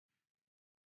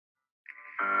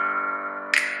Open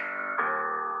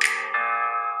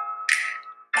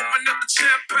up the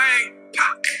champagne,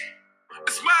 pop.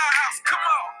 It's my house, come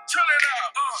on, turn it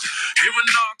up. Hear a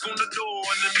knock on the door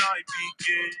and the night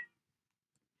begins.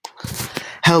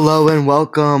 Hello and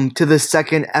welcome to the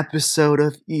second episode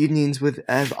of Evenings with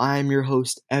Ev. I am your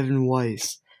host, Evan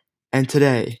Weiss, and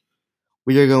today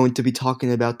we are going to be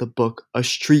talking about the book A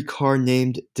Streetcar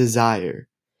Named Desire.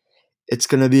 It's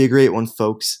going to be a great one,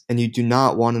 folks, and you do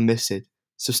not want to miss it.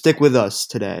 So stick with us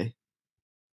today.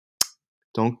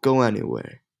 Don't go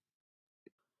anywhere.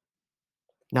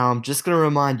 Now, I'm just going to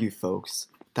remind you, folks,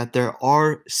 that there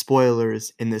are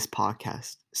spoilers in this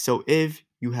podcast. So if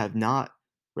you have not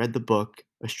read the book,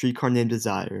 A Streetcar Named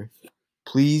Desire,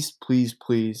 please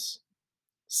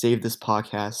save this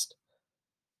podcast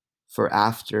for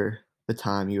after the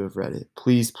time you have read it.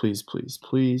 Please,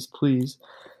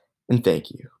 and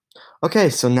thank you. Okay,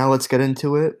 so now let's get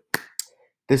into it.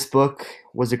 This book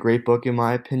was a great book in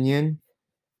my opinion.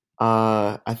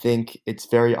 I think it's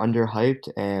very underhyped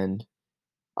and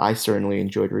I certainly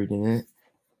enjoyed reading it.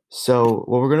 So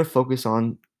what we're going to focus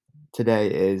on today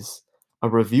is a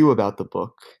review about the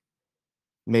book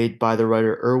made by the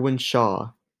writer Irwin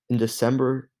Shaw in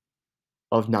December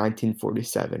of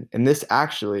 1947. And this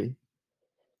actually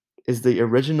is the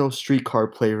original Streetcar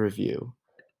play review.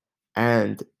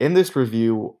 And in this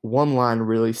review, one line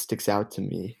really sticks out to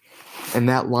me. And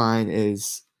that line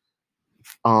is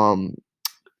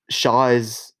Shaw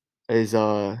is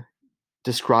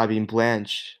describing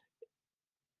Blanche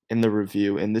in the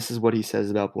review, and this is what he says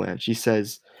about Blanche. He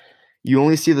says, "You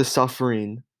only see the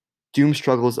suffering, doomed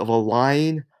struggles of a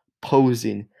lying,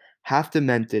 posing,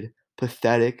 half-demented,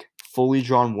 pathetic, fully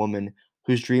drawn woman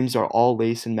whose dreams are all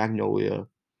lace and magnolia,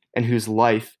 and whose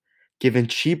life, given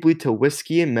cheaply to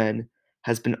whiskey and men,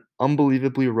 has been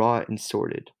unbelievably raw and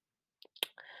sordid."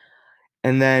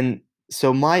 And then,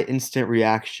 so my instant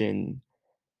reaction,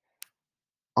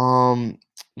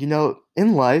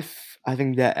 in life, I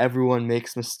think that everyone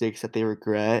makes mistakes that they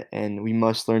regret, and we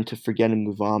must learn to forget and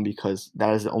move on because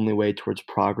that is the only way towards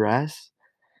progress.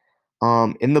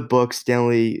 In the book,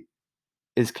 Stanley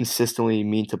is consistently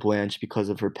mean to Blanche because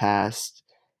of her past,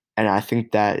 and I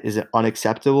think that is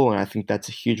unacceptable, and I think that's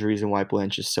a huge reason why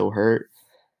Blanche is so hurt.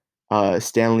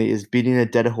 Stanley is beating a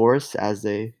dead horse, as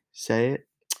they say it.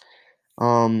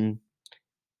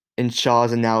 In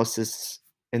Shaw's analysis,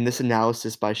 in this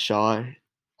analysis by Shaw,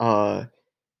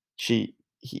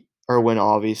 Irwin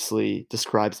obviously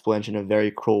describes Blanche in a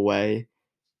very cruel way,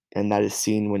 and that is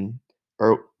seen when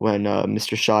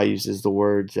Mr. Shaw uses the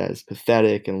words as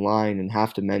pathetic and lying and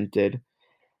half demented.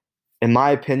 In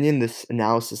my opinion, this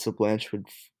analysis of Blanche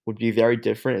would be very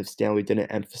different if Stanley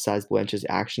didn't emphasize Blanche's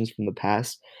actions from the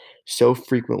past so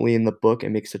frequently in the book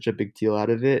and make such a big deal out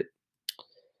of it.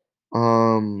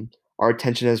 Our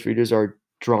attention as readers are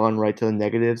drawn right to the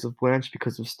negatives of Blanche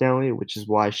because of Stanley, which is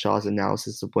why Shaw's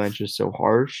analysis of Blanche is so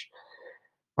harsh.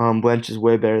 Blanche is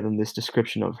way better than this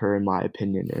description of her, in my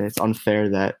opinion, and it's unfair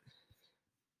that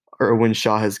Irwin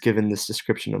Shaw has given this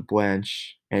description of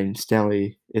Blanche, and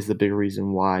Stanley is the big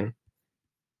reason why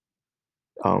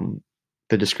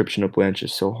the description of Blanche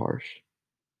is so harsh.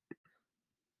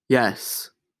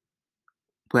 Yes,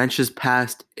 Blanche's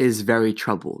past is very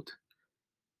troubled.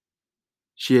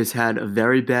 She has had a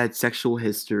very bad sexual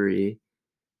history.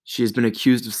 She has been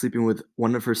accused of sleeping with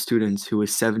one of her students who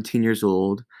is 17 years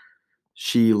old.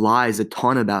 She lies a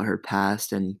ton about her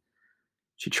past, and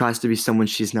she tries to be someone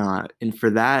she's not. And for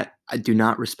that, I do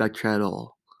not respect her at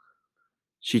all.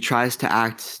 She tries to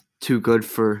act too good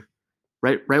for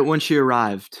right when she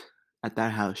arrived at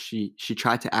that house. She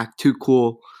tried to act too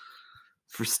cool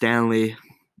for Stanley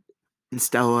and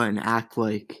Stella and act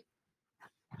like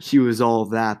she was all of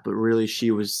that, but really she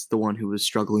was the one who was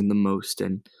struggling the most.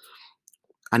 And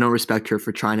I don't respect her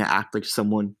for trying to act like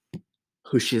someone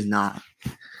who she's not.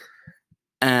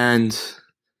 And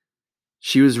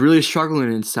she was really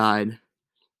struggling inside.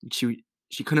 She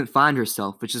couldn't find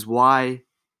herself, which is why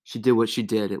she did what she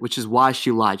did, which is why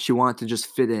she lied. She wanted to just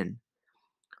fit in.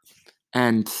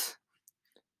 And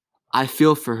I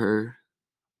feel for her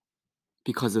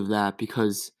because of that,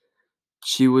 because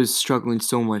she was struggling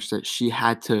so much that she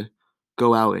had to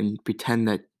go out and pretend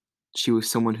that she was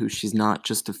someone who she's not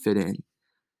just to fit in.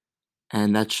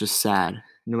 And that's just sad.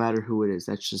 No matter who it is,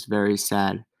 that's just very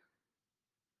sad.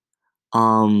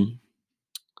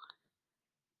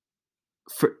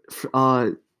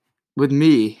 With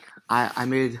me, I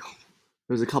made, it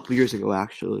was a couple years ago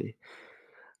actually,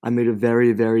 I made a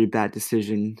very, very bad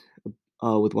decision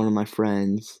with one of my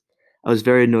friends. I was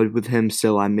very annoyed with him,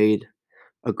 so I made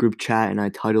a group chat and I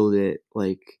titled it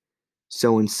like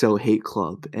so and so hate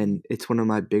club, and it's one of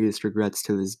my biggest regrets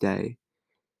to this day.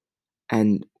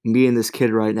 And me and this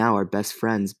kid right now are best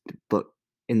friends, but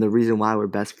and the reason why we're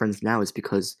best friends now is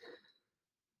because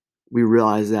we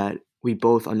realize that we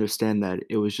both understand that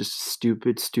it was just a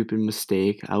stupid, stupid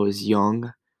mistake. I was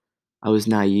young, I was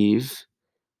naive,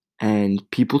 and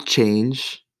people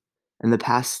change, and the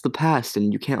past is the past,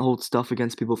 and you can't hold stuff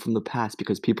against people from the past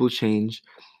because people change,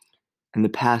 and the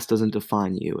past doesn't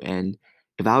define you. And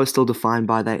if I was still defined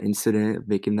by that incident of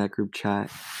making that group chat,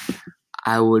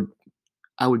 I would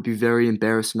I would be very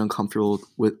embarrassed and uncomfortable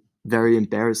with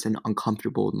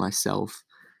myself.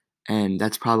 And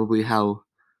that's probably how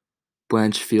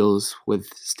Blanche feels with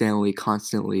Stanley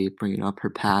constantly bringing up her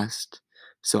past.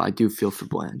 So I do feel for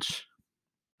Blanche.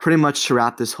 Pretty much to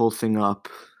wrap this whole thing up,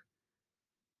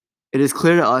 it is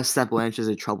clear to us that Blanche is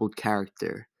a troubled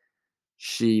character.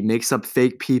 She makes up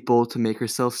fake people to make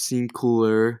herself seem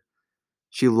cooler.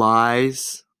 She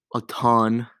lies a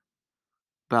ton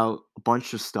about a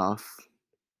bunch of stuff.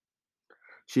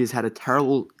 She has had a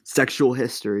terrible sexual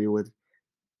history with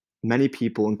many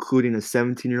people, including a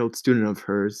 17-year-old student of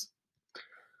hers.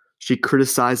 She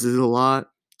criticizes a lot.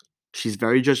 She's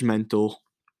very judgmental.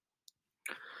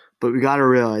 But we gotta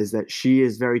realize that she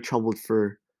is very troubled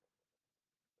for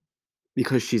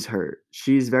because she's hurt.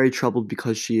 She's very troubled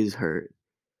because she is hurt.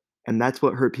 And that's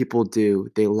what hurt people do.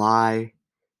 They lie,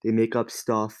 they make up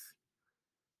stuff,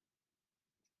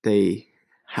 they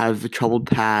have a troubled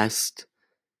past,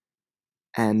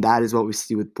 and that is what we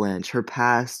see with Blanche. Her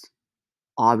past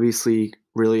obviously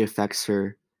really affects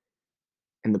her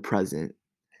in the present.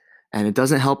 And it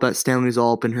doesn't help that Stanley's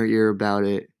all up in her ear about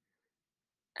it.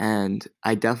 And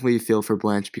I definitely feel for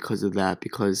Blanche because of that,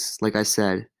 because, like I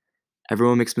said,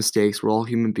 everyone makes mistakes. We're all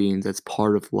human beings. That's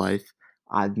part of life.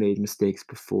 I've made mistakes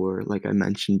before, like I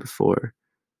mentioned before,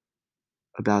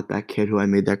 about that kid who I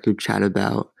made that group chat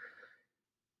about.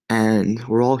 And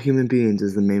we're all human beings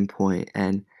is the main point.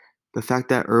 And the fact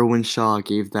that Irwin Shaw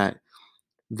gave that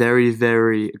very,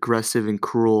 very aggressive and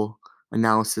cruel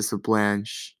analysis of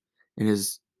Blanche in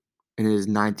his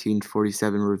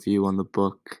 1947 review on the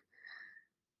book,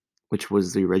 which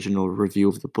was the original review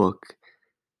of the book,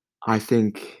 I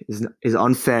think is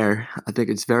unfair. I think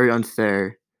it's very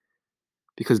unfair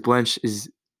because Blanche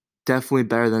is definitely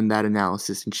better than that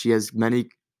analysis, and she has many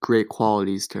great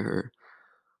qualities to her.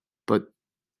 But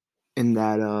in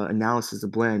that analysis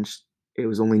of Blanche, it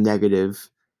was only negative,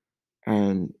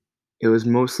 and it was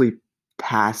mostly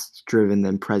past driven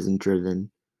than present driven.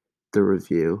 The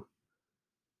review.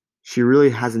 She really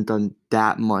hasn't done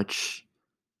that much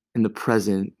in the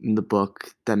present in the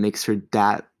book that makes her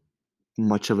that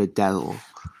much of a devil.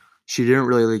 She didn't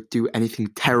really do anything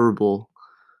terrible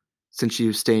since she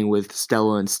was staying with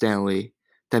Stella and Stanley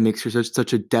that makes her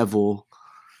such a devil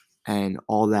and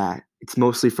all that. It's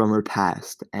mostly from her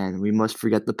past, and we must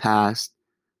forget the past.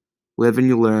 Live and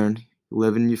you learn,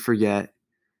 live and you forget.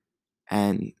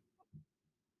 And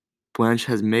Blanche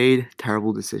has made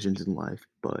terrible decisions in life,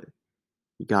 but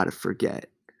you gotta forget.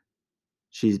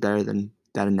 She's better than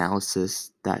that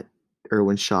analysis that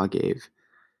Irwin Shaw gave.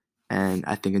 And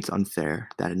I think it's unfair,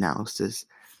 that analysis.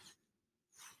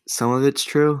 Some of it's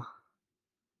true,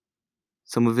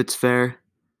 some of it's fair,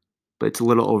 but it's a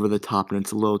little over the top and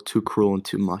it's a little too cruel and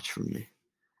too much for me.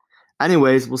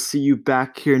 Anyways, we'll see you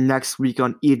back here next week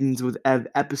on Evenings with Ev,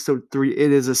 episode 3.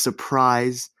 It is a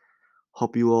surprise.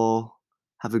 Hope you all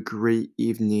have a great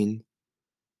evening.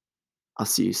 I'll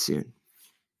see you soon.